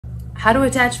how to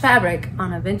attach fabric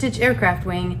on a vintage aircraft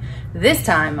wing, this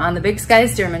time on the Big Sky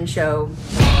Stearman Show.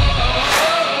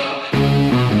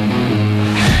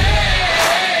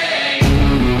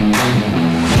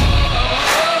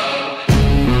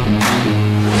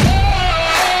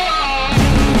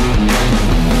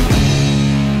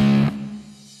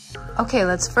 Okay,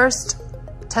 let's first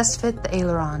test fit the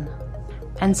aileron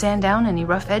and sand down any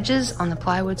rough edges on the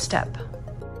plywood step.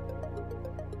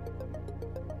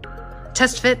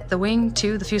 Test fit the wing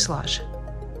to the fuselage.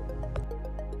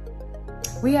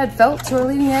 We add felt to our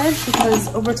leading edge because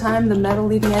over time the metal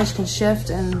leading edge can shift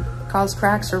and cause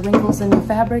cracks or wrinkles in your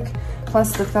fabric,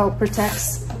 plus the felt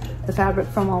protects the fabric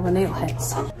from all the nail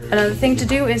heads. Another thing to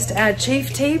do is to add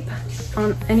chafe tape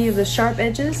on any of the sharp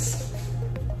edges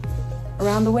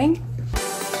around the wing.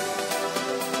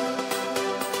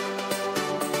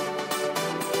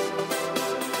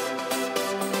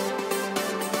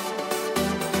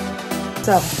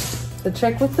 So, the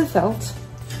trick with the felt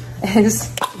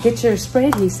is get your spray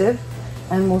adhesive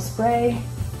and we'll spray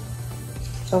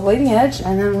the leading edge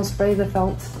and then we'll spray the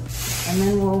felt and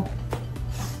then we'll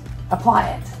apply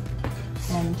it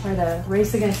and try to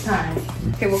race against time.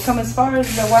 Okay, we'll come as far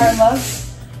as the wire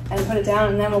lugs and put it down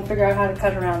and then we'll figure out how to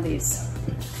cut around these.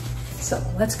 So,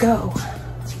 let's go.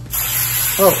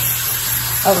 Whoa.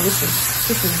 Oh, this is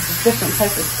a different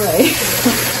type of spray.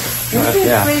 Usually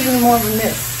it sprays in more of a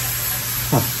mist.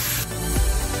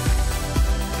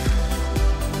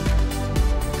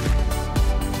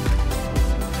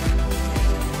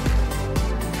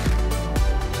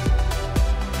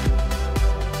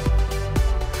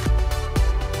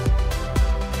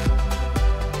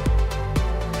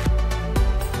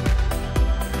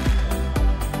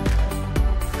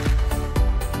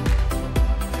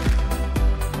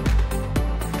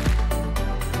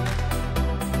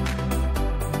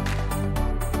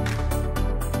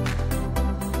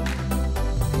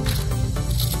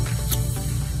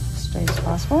 As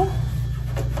possible.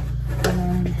 And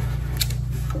then,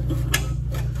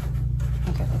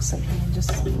 okay, looks like we need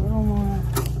just a little more.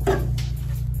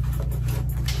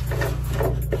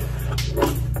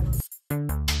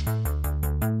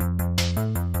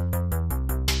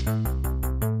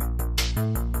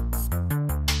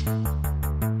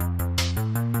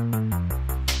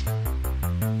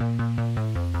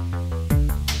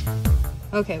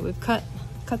 Okay, we've cut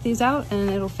these out and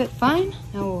it'll fit fine.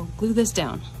 Now we'll glue this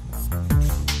down.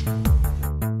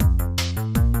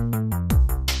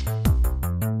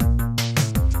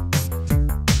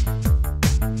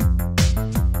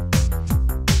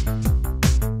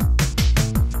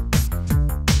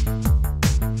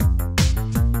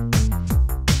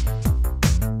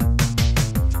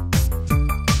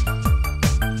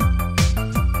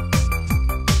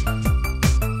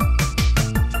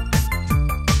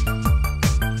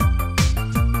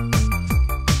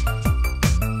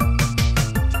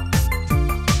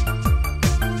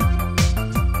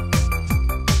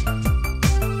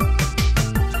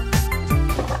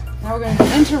 Now we're going to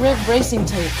do inter-rib bracing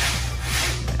tape.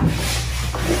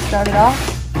 Start it off.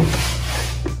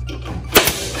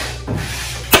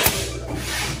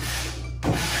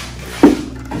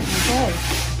 Okay.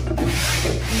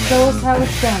 Show us how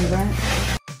it's done, Brent.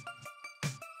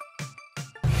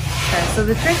 Okay, so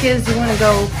the trick is you want to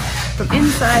go from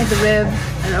inside the rib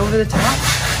and over the top.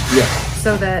 Yeah.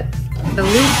 So that the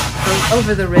loop goes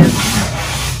over the rib.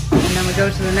 And then we go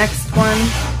to the next one.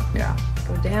 Yeah.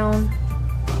 Go down.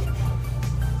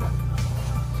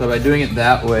 So by doing it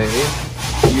that way,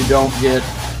 you don't get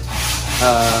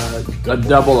a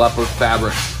double up of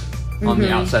fabric on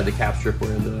the outside the cap strip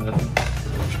where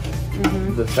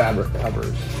the fabric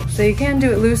covers. So you can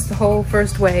do it loose the whole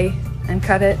first way and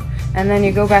cut it, and then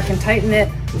you go back and tighten it,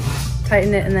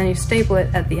 and then you staple it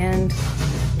at the end.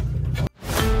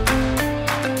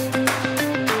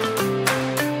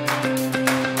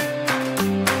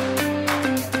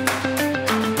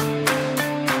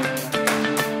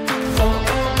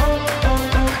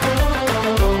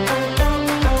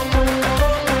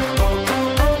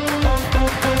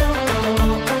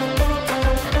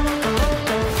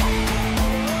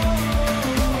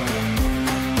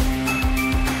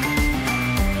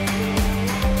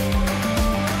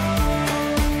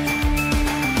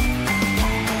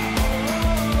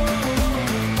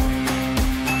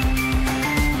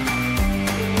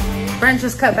 Brent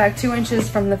just cut back 2 inches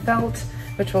from the felt,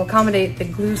 which will accommodate the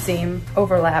glue seam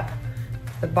overlap,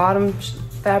 the bottom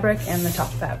fabric and the top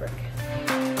fabric.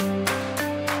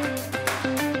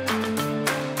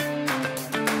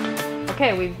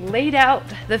 Okay, we've laid out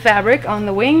the fabric on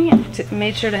the wing,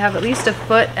 made sure to have at least a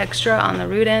foot extra on the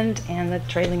root end and the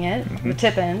trailing end, the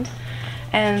tip end.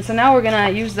 And so now we're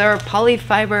gonna use our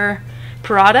polyfiber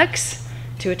products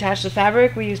to attach the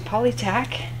fabric. We use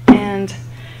Polytack, and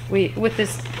with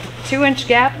this 2-inch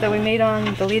gap that we made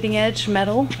on the leading edge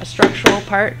metal, a structural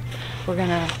part, we're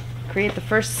gonna create the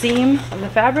first seam of the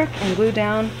fabric and glue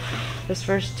down this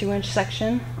first 2-inch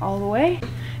section all the way.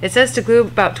 It says to glue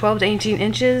about 12 to 18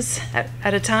 inches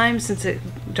at a time, since it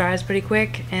dries pretty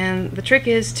quick, and the trick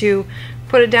is to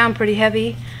put it down pretty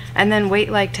heavy and then wait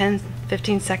like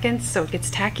 10-15 seconds so it gets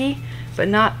tacky, but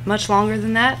not much longer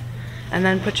than that, and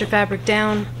then put your fabric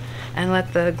down and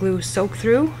let the glue soak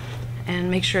through and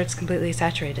make sure it's completely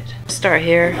saturated. Start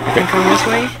here and come this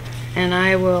way, and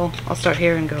I'll start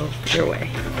here and go your way.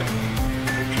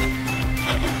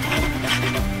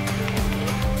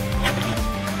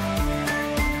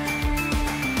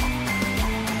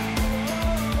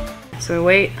 So we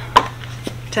wait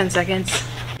 10 seconds.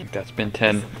 I think that's been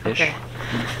 10-ish. Okay.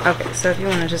 Okay, so if you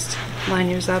want to just line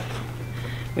yours up,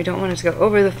 we don't want it to go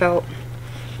over the felt.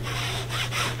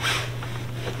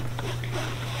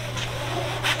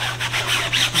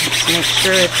 Just make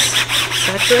sure it's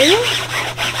saturated.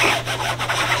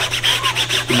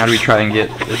 Now do we try and get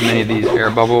as many of these air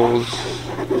bubbles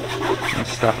and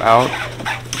stuff out?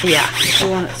 Yeah, we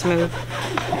want it smooth.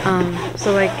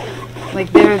 So like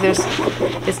there's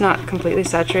it's not completely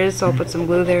saturated, so I'll put some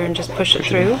glue there and just push it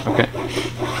through. Okay.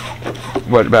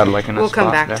 What about like in a We'll come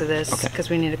spot back there? to this Okay. because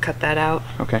we need to cut that out.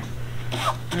 Okay.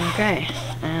 Okay,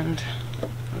 and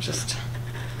I'll just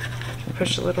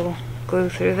push a little glue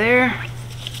through there.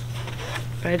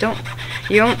 But you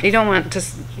don't want to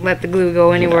let the glue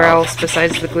go anywhere else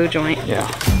besides the glue joint. Yeah.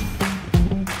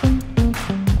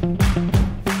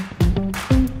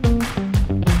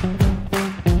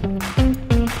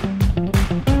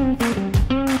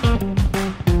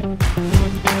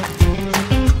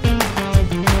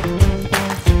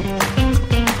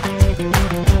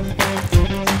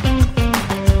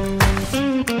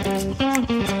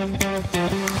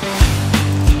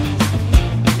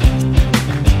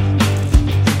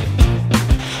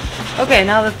 Okay,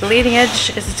 now that the leading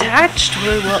edge is attached, we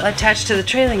will attach to the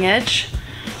trailing edge.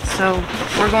 So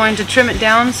we're going to trim it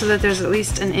down so that there's at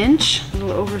least an inch, a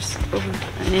little over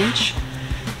an inch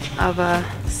of a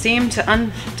seam to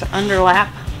underlap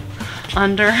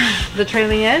under the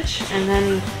trailing edge, and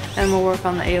then we'll work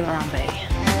on the aileron bay.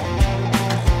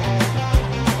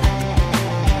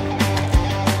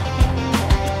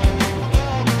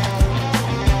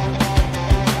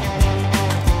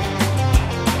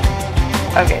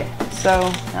 Okay, so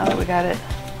now that we got it,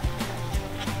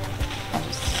 I'll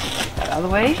just get that out of the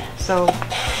way. So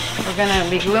we're gonna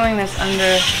be gluing this under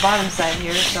the bottom side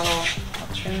here, so I'll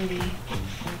trim the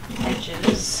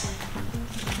edges.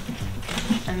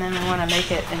 And then we wanna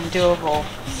make it in doable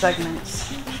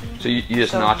segments. So you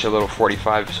just notch a little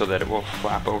 45 so that it will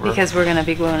flap over? Because we're gonna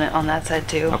be gluing it on that side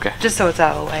too. Okay. Just so it's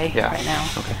out of the way right now.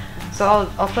 Okay. So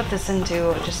I'll put this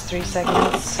into just 3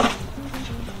 segments.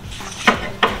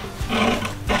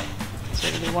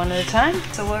 One at a time.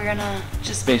 So we're gonna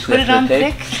just basically put it on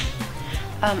tape? thick,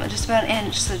 just about an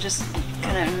inch. So just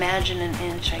kind of imagine an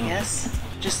inch, I guess.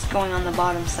 Just going on the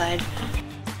bottom side.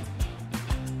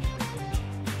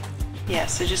 Yeah.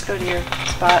 So just go to your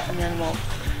spot, and then we'll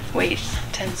wait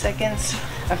 10 seconds.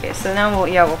 Okay. So now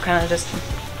we'll kind of just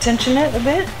tension it a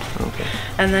bit. Okay.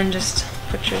 And then just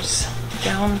put yours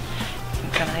down.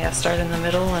 Kind of start in the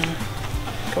middle and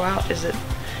go out. It's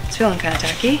feeling kind of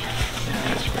tacky. Yeah,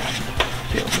 that's right.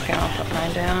 Okay, I'll put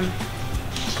mine down.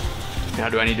 Now,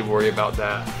 do I need to worry about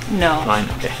that? No. Fine,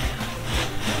 okay.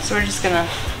 So we're just gonna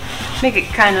make it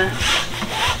kind of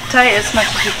tight as much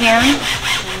as we can.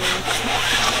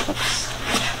 Oops.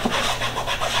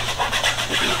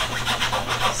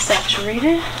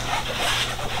 Saturated.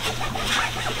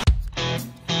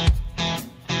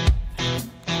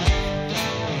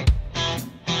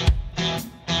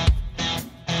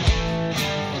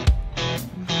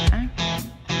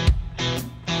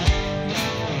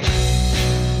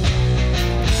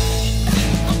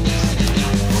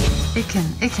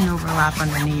 It can overlap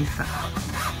underneath.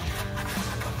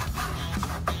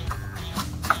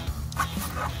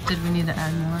 Did we need to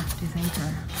add more, do you think?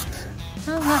 Or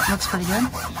oh, that looks pretty good.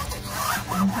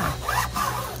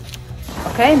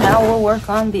 Okay, now we'll work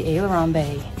on the aileron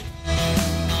bay.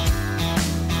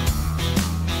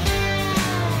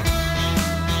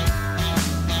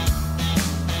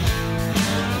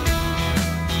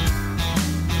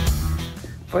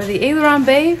 For the aileron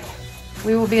bay,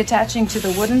 we will be attaching to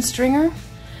the wooden stringer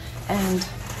and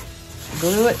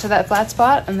glue it to that flat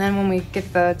spot, and then when we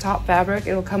get the top fabric,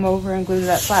 it'll come over and glue to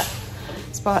that flat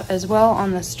spot as well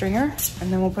on the stringer,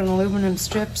 and then we'll put an aluminum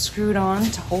strip screwed on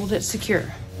to hold it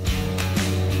secure.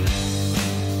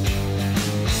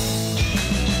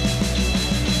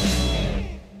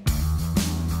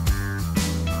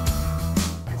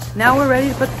 Now we're ready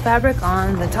to put the fabric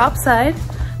on the top side,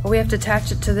 but we have to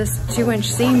attach it to this 2-inch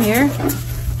seam here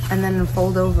and then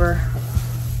fold over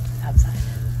that side.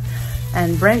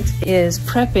 And Brent is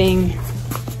prepping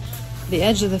the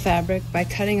edge of the fabric by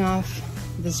cutting off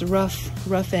this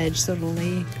rough edge so it'll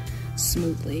lay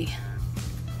smoothly.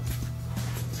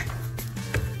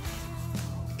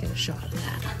 Get a shot of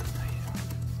that.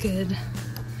 Good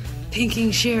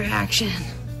pinking shear action.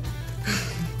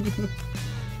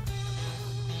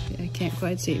 I can't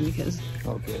quite see it because...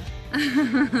 Okay.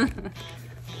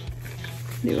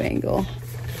 New angle.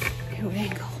 New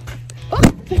angle. Oh!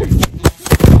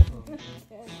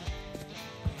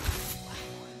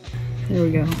 There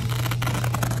we go.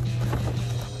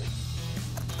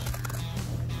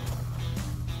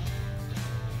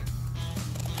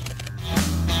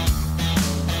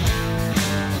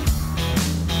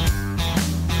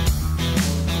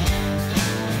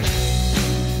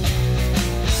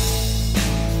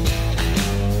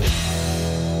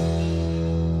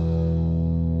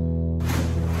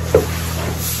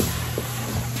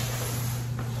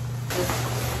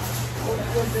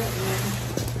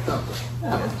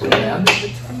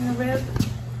 Between the rib.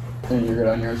 And you're good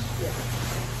on yours?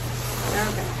 Yeah.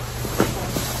 Okay.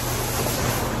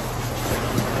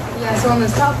 Yeah, so on the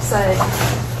top side,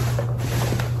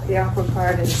 the awkward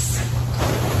part is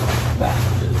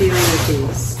dealing with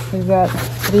these. We've got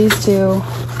these two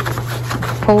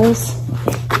poles,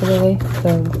 literally,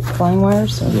 the flying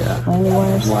wires or landing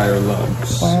wires. Wire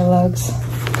lugs. Wire lugs.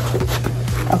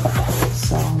 Okay,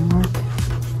 so mark.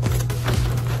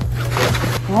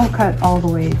 I won't cut all the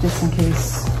way just in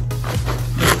case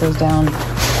this goes down.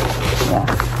 Yeah.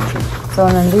 So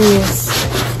and then these,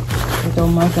 we go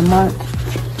mark and mark.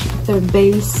 Their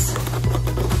base.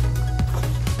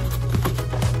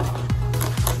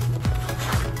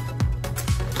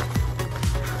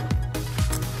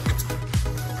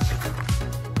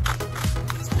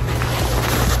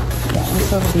 Yeah,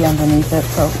 this will be underneath it,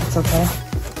 so it's okay.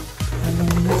 And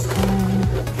then this time.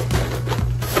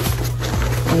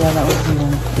 Yeah, that was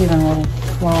even a little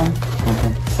long.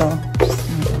 Okay. So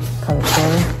just cut it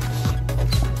short.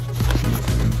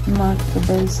 Mark the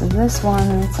base of this one,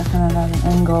 and it's kind of at an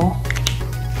angle.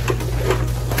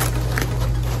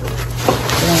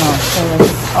 Then I'll pull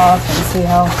this off and see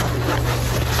how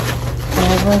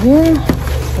over here.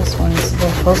 This one's a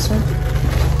little closer.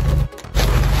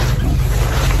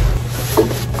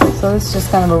 So this is just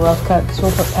kind of a rough cut. So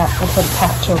we'll put a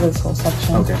patch over this whole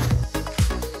section. Okay.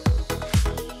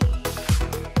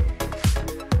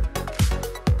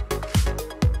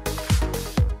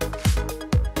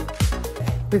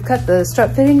 We've cut the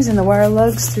strut fittings and the wire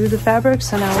lugs through the fabric,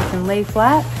 so now we can lay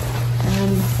flat.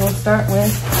 And we'll start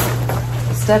with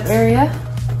the step area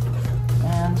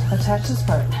and attach this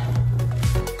part.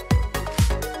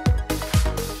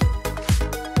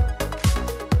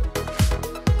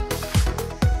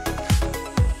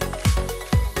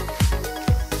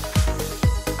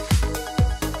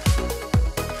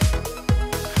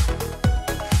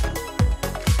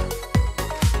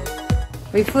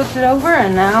 We flipped it over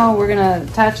and now we're gonna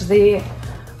attach the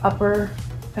upper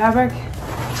fabric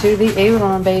to the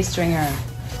aileron base stringer.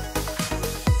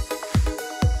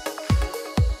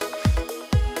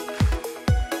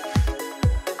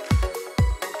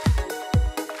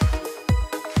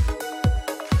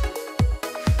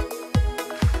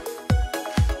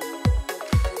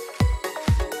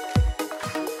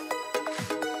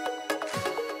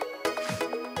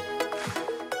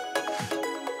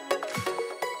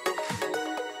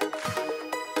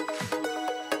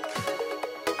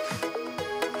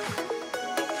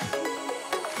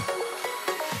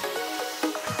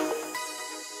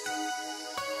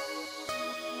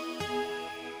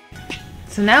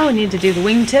 So now we need to do the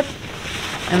wingtip,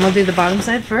 and we'll do the bottom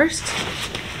side first.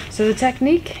 So the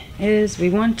technique is we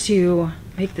want to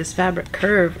make this fabric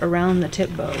curve around the tip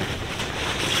bow.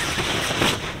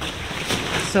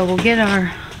 So we'll get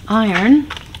our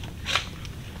iron,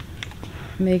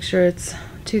 make sure it's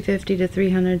 250 to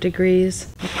 300 degrees.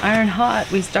 With iron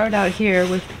hot, we start out here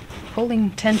with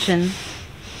holding tension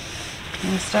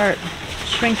and start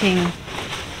shrinking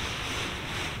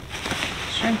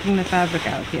the fabric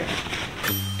out here.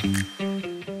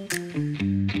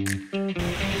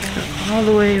 All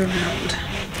the way around.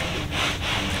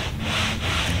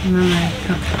 And then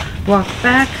I walk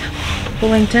back,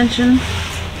 pulling tension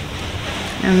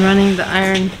and running the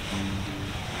iron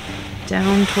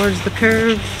down towards the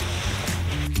curve.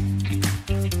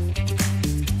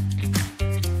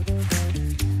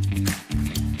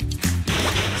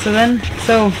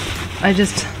 So I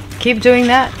just keep doing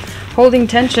that, holding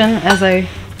tension as I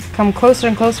come closer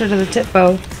and closer to the tip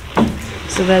bow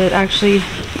so that it actually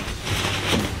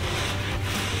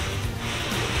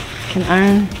can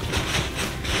iron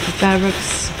the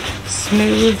fabrics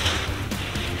smooth.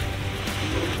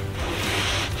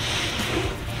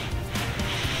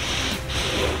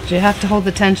 You have to hold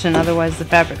the tension, otherwise the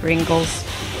fabric wrinkles.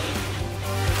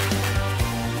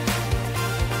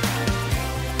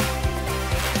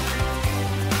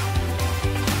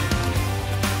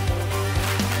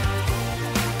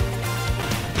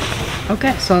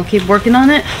 Okay, so I'll keep working on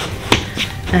it,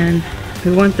 and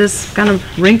we want this kind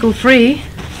of wrinkle free,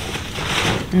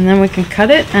 and then we can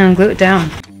cut it and glue it down.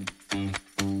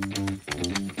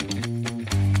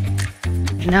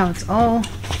 Now it's all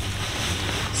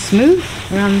smooth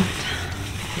around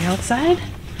the outside.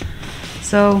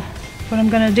 So what I'm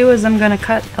gonna do is I'm gonna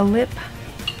cut a lip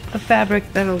of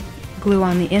fabric that'll glue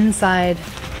on the inside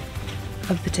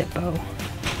of the tip bow.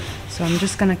 So I'm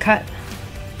just gonna cut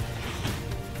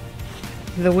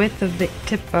the width of the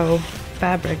tip bow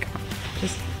fabric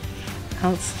just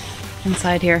out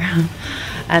inside here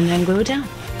and then glue it down.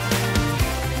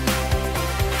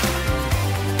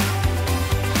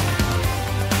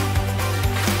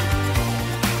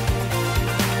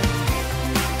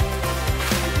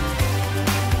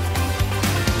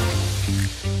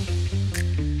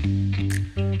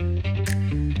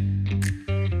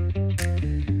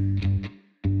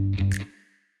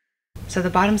 So the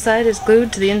bottom side is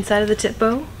glued to the inside of the tip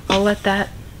bow. I'll let that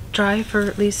dry for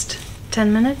at least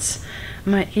 10 minutes. I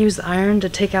might use the iron to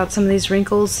take out some of these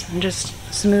wrinkles and just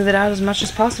smooth it out as much as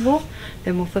possible.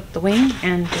 Then we'll flip the wing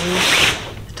and do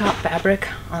the top fabric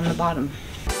on the bottom.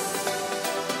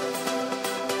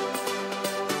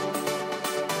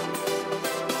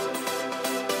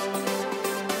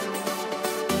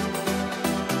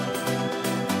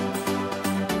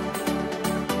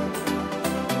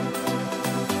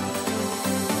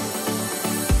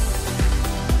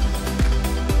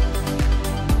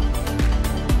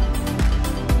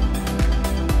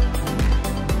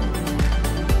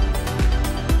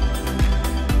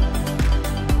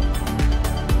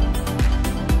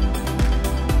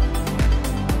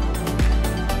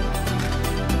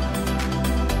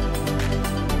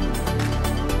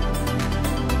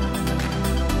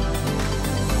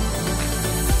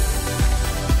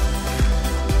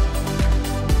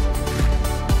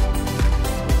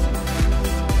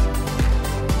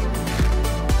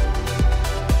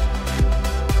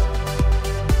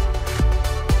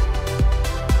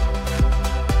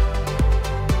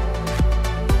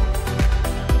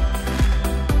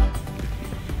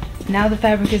 Now the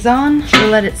fabric is on. We'll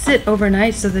let it sit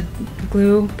overnight so the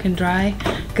glue can dry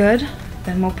good.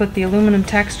 Then we'll put the aluminum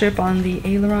tack strip on the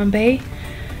aileron bay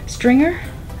stringer,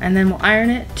 and then we'll iron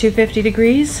it 250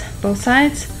 degrees both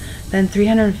sides, then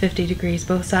 350 degrees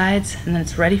both sides, and then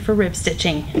it's ready for rib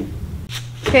stitching.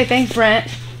 Okay, thanks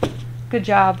Brent. Good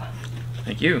job.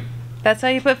 Thank you. That's how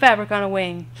you put fabric on a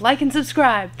wing. Like and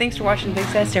subscribe. Thanks for watching the Big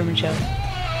Size Timber Show.